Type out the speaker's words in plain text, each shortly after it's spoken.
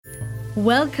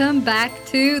Welcome back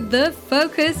to the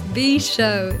Focus Bee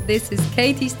Show. This is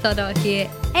Katie Stoddart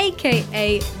here,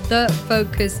 aka The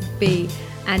Focus Bee.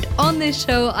 And on this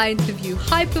show, I interview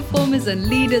high performers and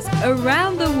leaders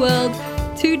around the world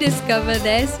to discover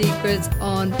their secrets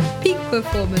on peak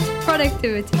performance,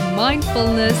 productivity,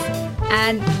 mindfulness,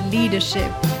 and leadership.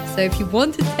 So if you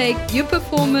want to take your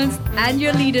performance and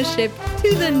your leadership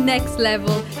to the next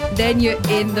level, then you're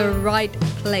in the right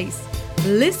place.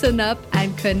 Listen up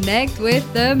and connect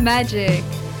with the magic.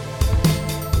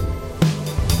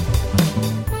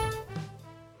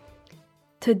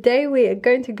 Today we are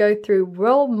going to go through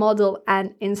role model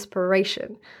and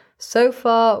inspiration. So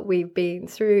far we've been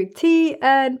through tea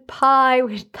and pie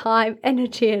with time,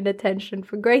 energy and attention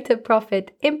for greater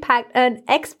profit, impact and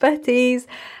expertise.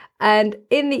 And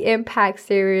in the impact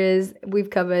series, we've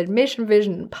covered mission,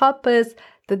 vision and purpose,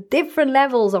 the different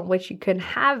levels on which you can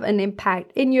have an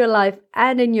impact in your life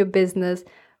and in your business,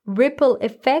 ripple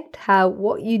effect, how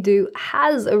what you do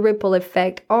has a ripple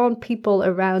effect on people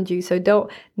around you. So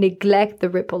don't neglect the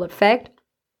ripple effect.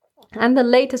 And the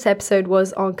latest episode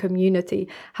was on community,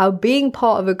 how being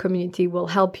part of a community will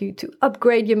help you to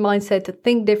upgrade your mindset, to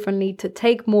think differently, to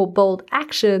take more bold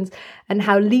actions, and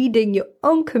how leading your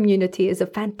own community is a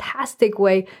fantastic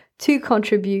way to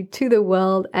contribute to the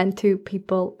world and to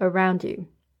people around you.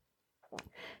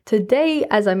 Today,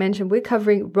 as I mentioned, we're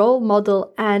covering role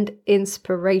model and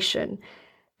inspiration.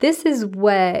 This is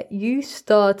where you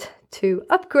start to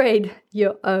upgrade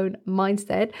your own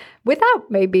mindset without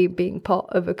maybe being part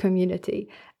of a community,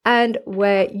 and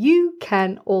where you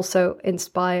can also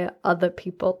inspire other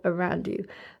people around you.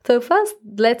 So first,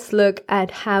 let's look at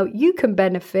how you can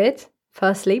benefit,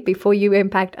 firstly, before you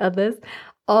impact others,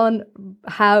 on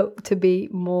how to be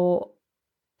more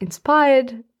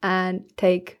inspired and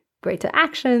take greater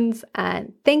actions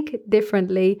and think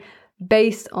differently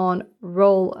based on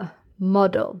role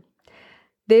model.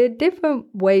 There are different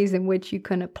ways in which you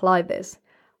can apply this.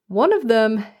 One of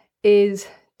them is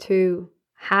to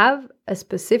have a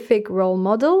specific role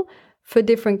model for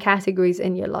different categories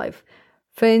in your life.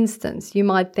 For instance, you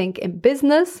might think in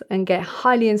business and get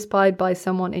highly inspired by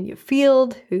someone in your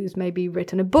field who's maybe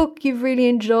written a book you've really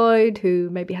enjoyed, who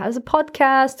maybe has a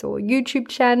podcast or YouTube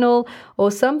channel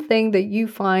or something that you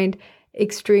find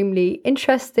extremely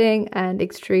interesting and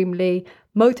extremely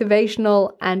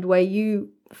motivational, and where you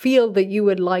feel that you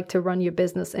would like to run your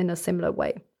business in a similar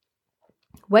way.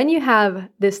 When you have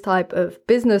this type of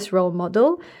business role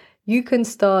model, you can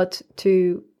start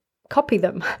to copy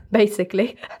them,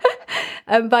 basically.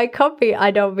 And by copy,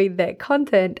 I don't mean their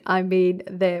content, I mean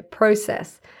their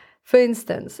process. For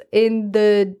instance, in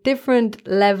the different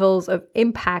levels of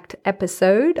impact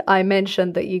episode, I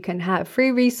mentioned that you can have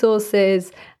free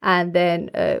resources and then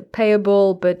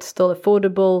payable but still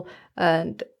affordable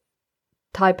and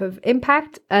type of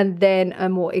impact, and then a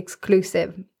more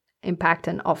exclusive impact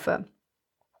and offer.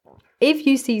 If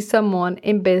you see someone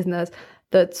in business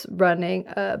that's running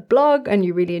a blog and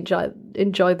you really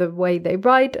enjoy the way they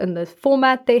write and the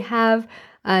format they have,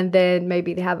 and then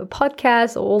maybe they have a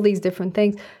podcast or all these different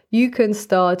things, you can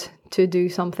start to do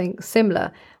something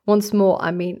similar. Once more,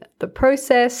 I mean the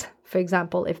process. For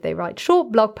example, if they write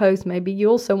short blog posts, maybe you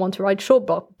also want to write short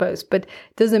blog posts, but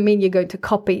it doesn't mean you're going to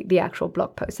copy the actual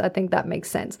blog post. I think that makes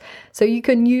sense. So you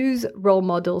can use role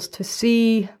models to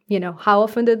see, how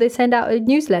often do they send out a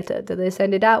newsletter? Do they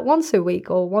send it out once a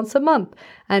week or once a month?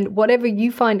 And whatever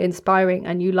you find inspiring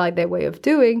and you like their way of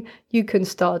doing, you can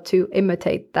start to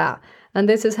imitate that. And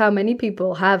this is how many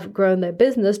people have grown their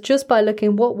business, just by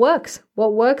looking what works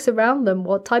around them,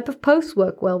 what type of posts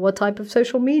work well, what type of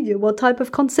social media, what type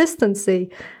of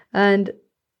consistency, and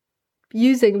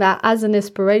using that as an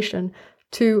inspiration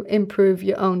to improve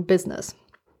your own business.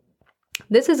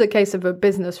 This is a case of a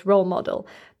business role model,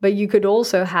 but you could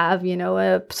also have,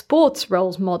 a sports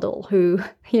roles model who,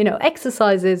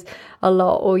 exercises a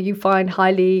lot, or you find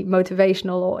highly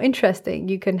motivational or interesting.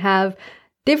 You can have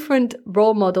different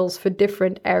role models for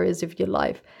different areas of your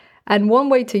life. And one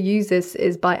way to use this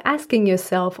is by asking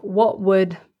yourself, what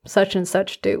would such and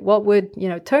such do? What would,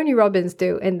 Tony Robbins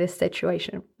do in this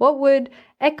situation? What would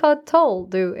Eckhart Tolle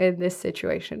do in this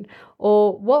situation?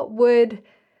 Or what would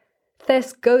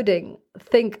Seth Godin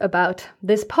think about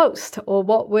this post? Or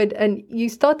and you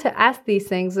start to ask these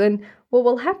things, and what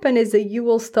will happen is that you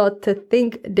will start to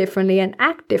think differently and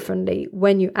act differently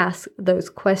when you ask those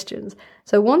questions.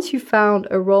 So once you found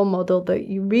a role model that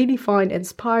you really find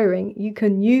inspiring, you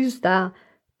can use that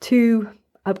to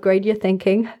upgrade your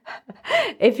thinking.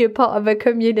 If you're part of a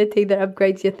community that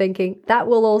upgrades your thinking, that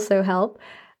will also help.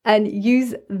 And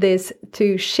use this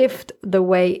to shift the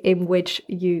way in which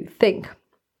you think.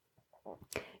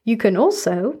 You can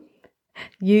also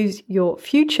use your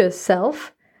future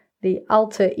self, the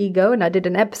alter ego, and I did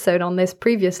an episode on this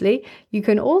previously. You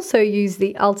can also use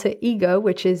the alter ego,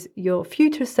 which is your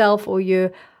future self or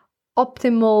your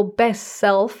optimal best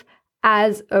self,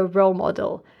 as a role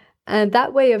model. And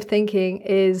that way of thinking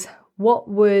is, what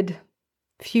would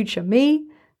future me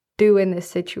do in this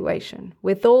situation?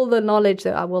 With all the knowledge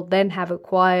that I will then have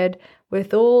acquired,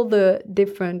 with all the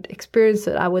different experience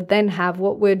that I would then have,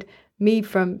 what would me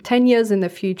from 10 years in the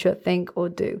future think or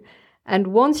do? And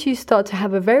once you start to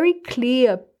have a very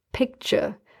clear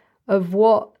picture of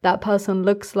what that person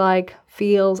looks like,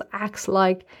 feels, acts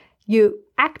like, you're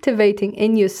activating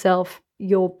in yourself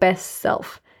your best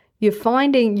self. You're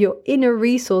finding your inner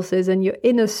resources and your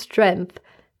inner strength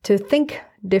to think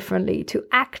differently, to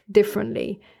act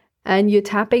differently. And you're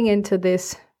tapping into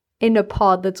this inner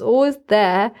part that's always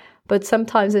there, but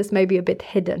sometimes it's maybe a bit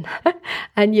hidden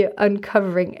and you're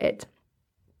uncovering it.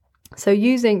 So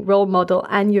using role model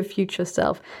and your future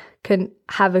self can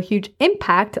have a huge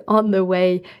impact on the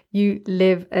way you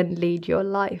live and lead your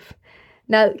life.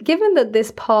 Now, given that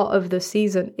this part of the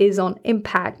season is on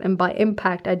impact, and by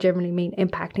impact, I generally mean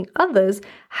impacting others,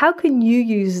 how can you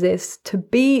use this to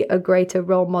be a greater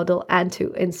role model and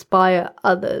to inspire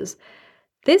others?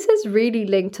 This is really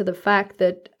linked to the fact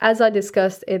that, as I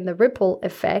discussed in the ripple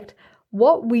effect,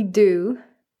 what we do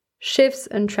shifts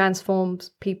and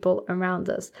transforms people around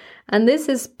us. And this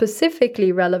is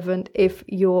specifically relevant if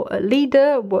you're a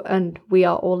leader, and we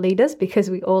are all leaders because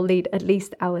we all lead at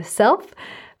least ourselves.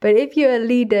 But if you're a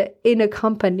leader in a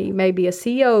company, maybe a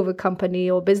CEO of a company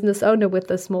or business owner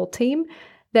with a small team,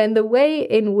 then the way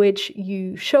in which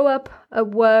you show up at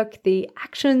work, the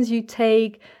actions you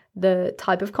take, the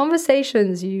type of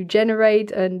conversations you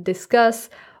generate and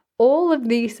discuss, all of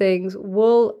these things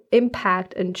will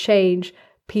impact and change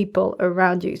people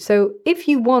around you. So if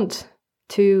you want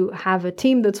to have a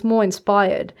team that's more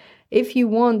inspired, if you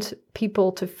want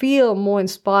people to feel more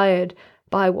inspired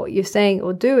by what you're saying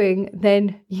or doing,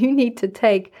 then you need to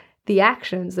take the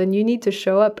actions and you need to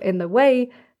show up in the way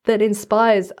that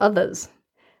inspires others,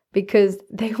 because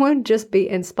they won't just be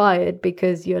inspired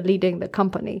because you're leading the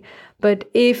company. But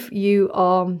if you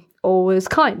are always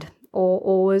kind or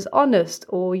always honest,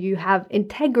 or you have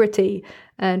integrity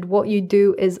and what you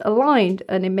do is aligned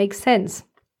and it makes sense,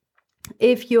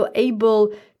 if you're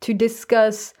able to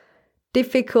discuss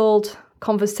difficult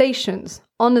conversations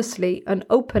honestly and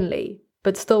openly,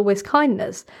 but still with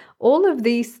kindness, all of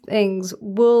these things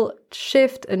will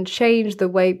shift and change the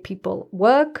way people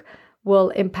work, will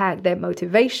impact their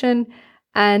motivation,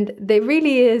 and there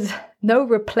really is no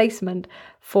replacement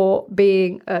for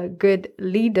being a good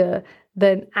leader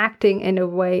than acting in a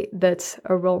way that's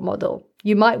a role model.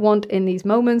 You might want in these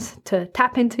moments to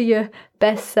tap into your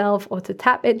best self or to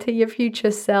tap into your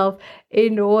future self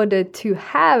in order to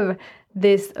have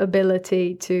this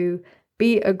ability to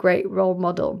be a great role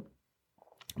model.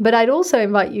 But I'd also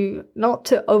invite you not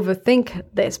to overthink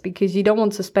this, because you don't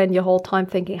want to spend your whole time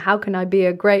thinking, how can I be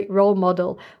a great role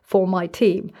model for my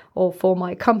team or for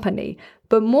my company?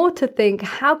 But more to think,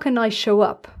 how can I show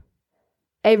up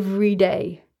every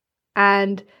day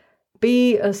and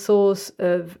be a source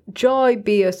of joy,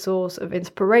 be a source of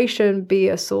inspiration, be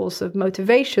a source of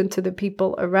motivation to the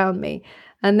people around me?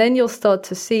 And then you'll start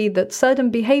to see that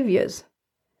certain behaviors,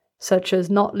 such as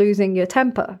not losing your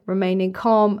temper, remaining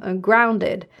calm and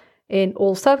grounded in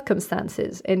all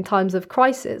circumstances, in times of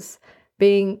crisis,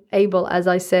 being able, as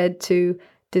I said, to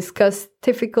discuss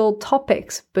difficult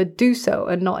topics, but do so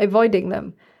and not avoiding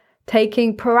them,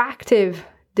 taking proactive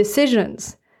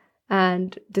decisions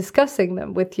and discussing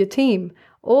them with your team.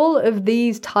 All of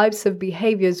these types of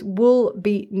behaviors will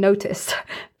be noticed.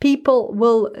 People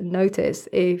will notice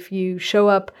if you show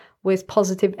up with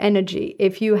positive energy,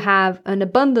 if you have an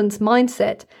abundance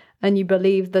mindset and you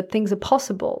believe that things are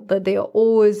possible, that there are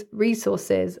always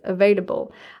resources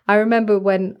available. I remember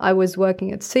when I was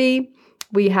working at sea,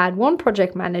 we had one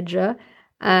project manager,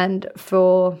 and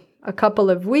for a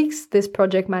couple of weeks, this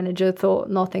project manager thought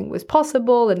nothing was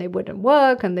possible and it wouldn't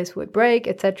work and this would break,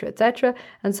 etc., etc.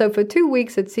 And so for 2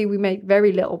 weeks at sea, we made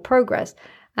very little progress.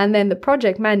 And then the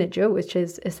project manager, which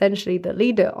is essentially the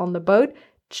leader on the boat,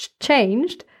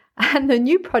 changed. And the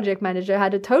new project manager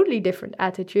had a totally different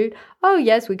attitude. Oh,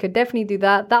 yes, we could definitely do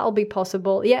that. That'll be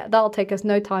possible. Yeah, that'll take us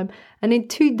no time. And in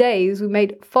 2 days, we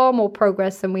made far more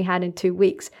progress than we had in 2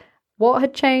 weeks. What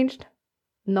had changed?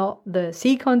 Not the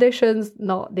sea conditions,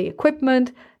 not the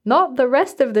equipment, not the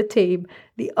rest of the team.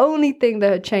 The only thing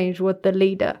that had changed was the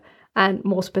leader, and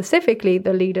more specifically,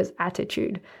 the leader's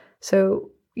attitude.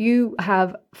 So you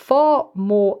have far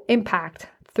more impact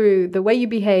through the way you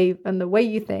behave and the way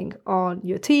you think on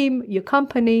your team, your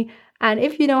company, And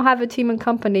if you don't have a team and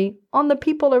company, on the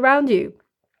people around you.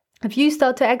 If you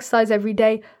start to exercise every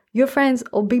day, your friends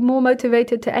will be more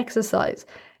motivated to exercise.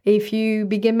 If you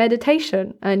begin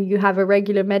meditation and you have a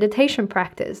regular meditation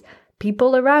practice,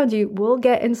 people around you will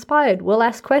get inspired, will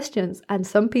ask questions, and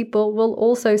some people will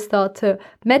also start to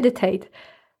meditate.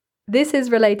 This is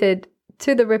related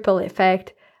to the ripple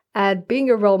effect, and being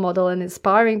a role model and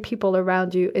inspiring people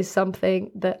around you is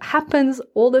something that happens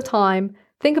all the time.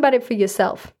 Think about it for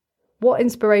yourself. What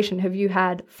inspiration have you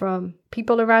had from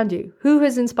people around you? Who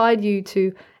has inspired you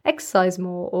to exercise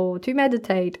more or to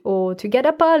meditate or to get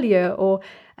up earlier?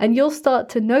 And you'll start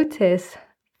to notice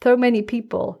so many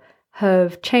people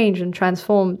have changed and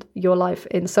transformed your life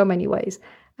in so many ways.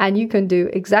 And you can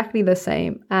do exactly the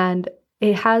same. And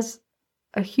it has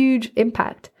a huge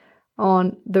impact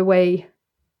on the way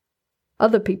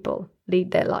other people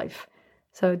lead their life.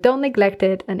 So don't neglect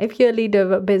it. And if you're a leader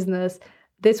of a business,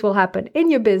 this will happen in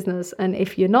your business. And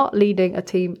if you're not leading a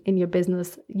team in your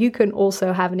business, you can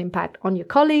also have an impact on your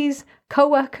colleagues,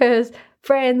 co-workers,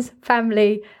 friends,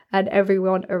 family, and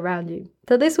everyone around you.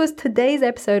 So this was today's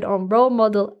episode on role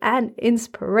model and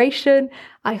inspiration.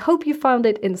 I hope you found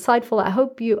it insightful. I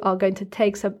hope you are going to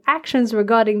take some actions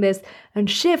regarding this and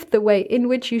shift the way in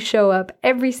which you show up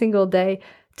every single day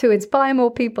to inspire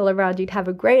more people around you to have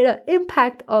a greater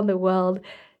impact on the world.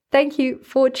 Thank you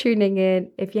for tuning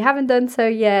in. If you haven't done so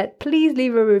yet, please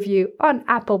leave a review on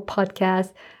Apple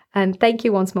Podcasts. And thank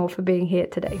you once more for being here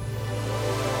today.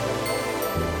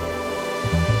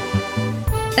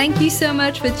 Thank you so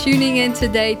much for tuning in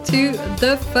today to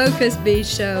the Focus Bee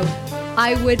Show.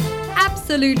 I would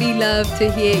absolutely love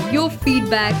to hear your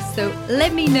feedback, so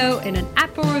let me know in an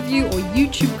Apple review or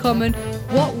YouTube comment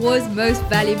what was most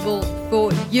valuable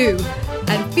for you.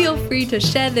 And feel free to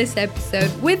share this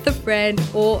episode with a friend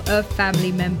or a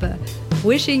family member.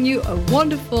 Wishing you a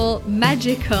wonderful,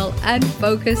 magical, and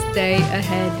focused day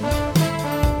ahead.